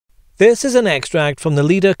This is an extract from the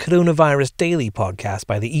Leader Coronavirus Daily podcast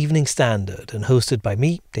by the Evening Standard and hosted by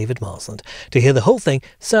me, David Marsland. To hear the whole thing,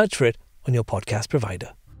 search for it on your podcast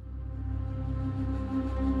provider.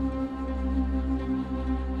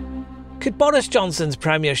 Could Boris Johnson's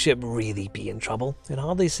premiership really be in trouble? It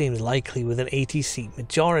hardly seems likely with an 80-seat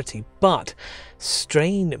majority, but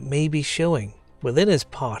strain may be showing. Within his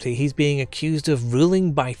party, he's being accused of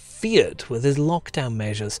ruling by fiat with his lockdown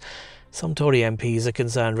measures. Some Tory MPs are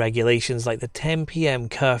concerned regulations like the 10 p.m.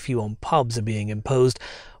 curfew on pubs are being imposed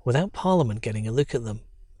without Parliament getting a look at them.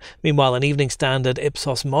 Meanwhile, an Evening Standard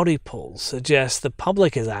IPSOS Mori poll suggests the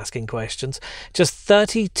public is asking questions. Just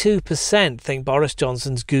 32% think Boris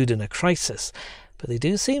Johnson's good in a crisis, but they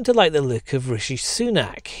do seem to like the look of Rishi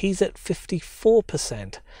Sunak. He's at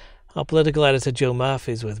 54%. Our political editor Joe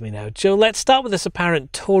Murphy is with me now. Joe, let's start with this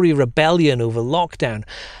apparent Tory rebellion over lockdown.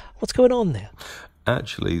 What's going on there?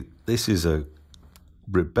 Actually, this is a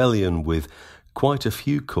rebellion with quite a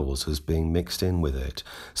few causes being mixed in with it.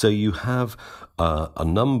 So you have a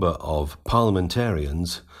number of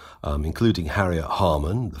parliamentarians, including Harriet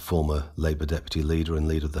Harman, the former Labour deputy leader and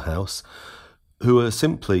leader of the House, who are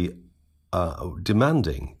simply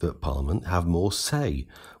demanding that Parliament have more say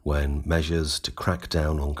when measures to crack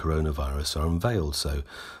down on coronavirus are unveiled. So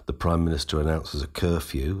the Prime Minister announces a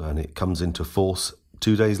curfew and it comes into force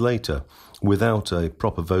 2 days later without a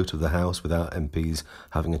proper vote of the House, without MPs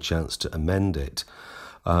having a chance to amend it.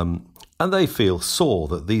 And they feel sore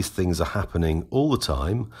that these things are happening all the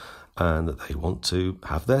time and that they want to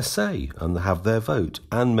have their say and have their vote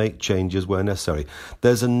and make changes where necessary.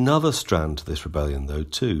 There's another strand to this rebellion, though,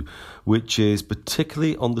 too, which is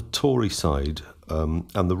particularly on the Tory side and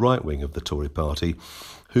the right wing of the Tory party,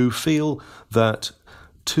 who feel that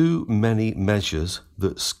too many measures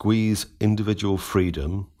that squeeze individual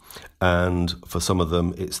freedom, and for some of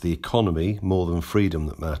them it's the economy more than freedom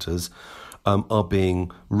that matters, are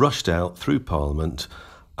being rushed out through Parliament,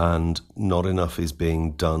 and not enough is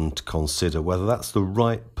being done to consider whether that's the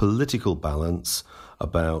right political balance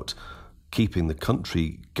about keeping the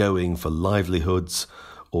country going for livelihoods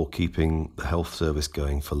or keeping the health service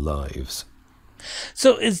going for lives.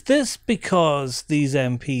 So is this because these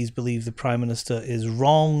MPs believe the Prime Minister is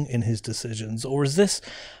wrong in his decisions, or is this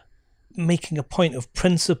making a point of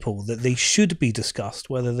principle that they should be discussed,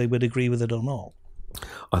 whether they would agree with it or not?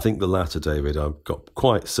 I think the latter, David. I'm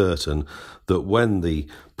quite certain that when the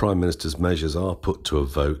Prime Minister's measures are put to a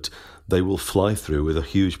vote, they will fly through with a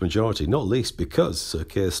huge majority, not least because Sir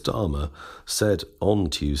Keir Starmer said on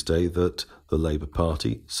Tuesday that the Labour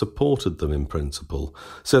Party supported them in principle.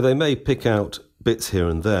 So they may pick out bits here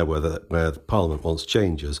and there where the Parliament wants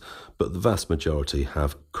changes, but the vast majority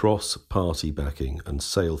have cross-party backing and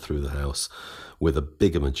sail through the House with a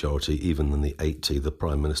bigger majority even than the 80 the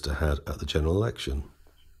Prime Minister had at the general election.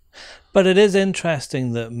 But it is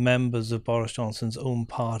interesting that members of Boris Johnson's own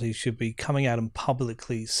party should be coming out and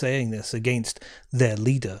publicly saying this against their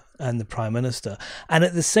leader and the Prime Minister. And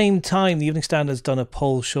at the same time, the Evening Standard has done a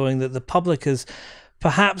poll showing that the public is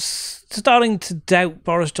perhaps starting to doubt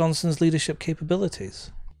Boris Johnson's leadership capabilities.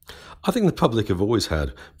 I think the public have always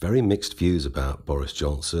had very mixed views about Boris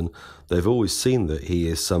Johnson. They've always seen that he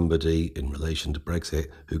is somebody, in relation to Brexit,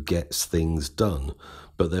 who gets things done.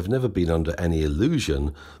 But they've never been under any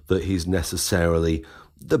illusion that he's necessarily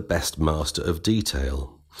the best master of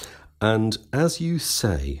detail. And as you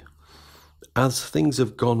say, as things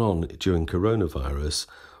have gone on during coronavirus,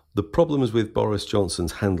 the problems with Boris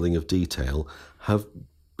Johnson's handling of detail have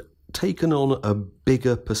taken on a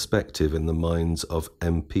bigger perspective in the minds of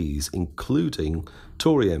MPs, including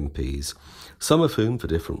Tory MPs, some of whom, for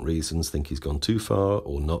different reasons, think he's gone too far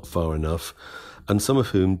or not far enough, and some of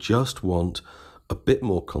whom just want a bit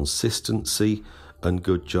more consistency and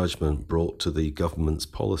good judgment brought to the government's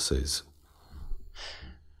policies.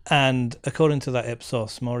 And according to that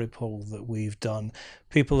IPSOS Mori poll that we've done,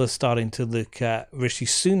 people are starting to look at Rishi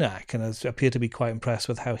Sunak and appear to be quite impressed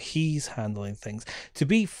with how he's handling things. To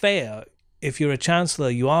be fair, if you're a Chancellor,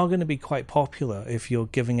 you are going to be quite popular if you're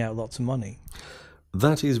giving out lots of money.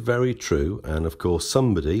 That is very true, and of course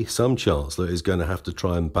some Chancellor is going to have to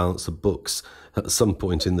try and balance the books at some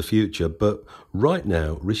point in the future. But right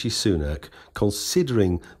now, Rishi Sunak,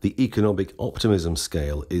 considering the economic optimism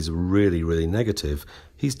scale is really, really negative,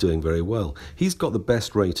 he's doing very well. He's got the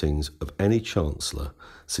best ratings of any Chancellor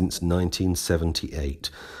since 1978.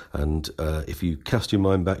 And if you cast your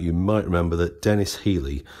mind back, you might remember that Dennis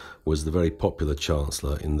Healey was the very popular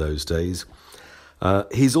Chancellor in those days.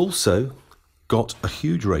 He's also got a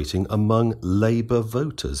huge rating among Labour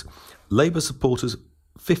voters. Labour supporters,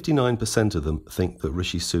 59% of them think that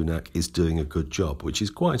Rishi Sunak is doing a good job, which is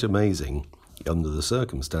quite amazing. under the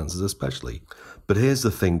circumstances especially. But here's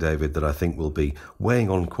the thing, David, that I think will be weighing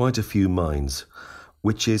on quite a few minds,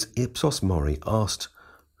 which is Ipsos Mori asked,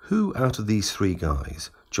 who out of these three guys,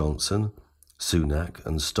 Johnson, Sunak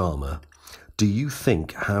and Starmer, do you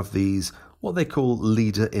think have these, what they call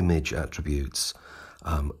leader image attributes?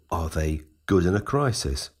 Are they good in a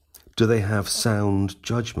crisis? Do they have sound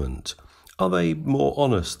judgment? Are they more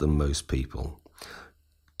honest than most people?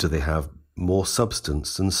 Do they have more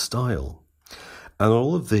substance and style? And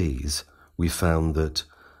all of these, we found that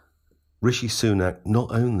Rishi Sunak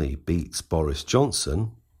not only beats Boris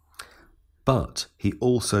Johnson, but he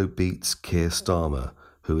also beats Keir Starmer,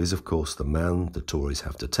 who is, of course, the man the Tories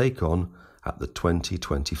have to take on at the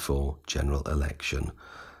 2024 general election.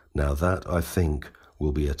 Now that, I think,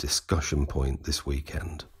 will be a discussion point this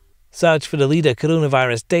weekend. Search for the Leader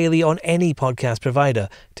Coronavirus Daily on any podcast provider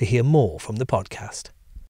to hear more from the podcast.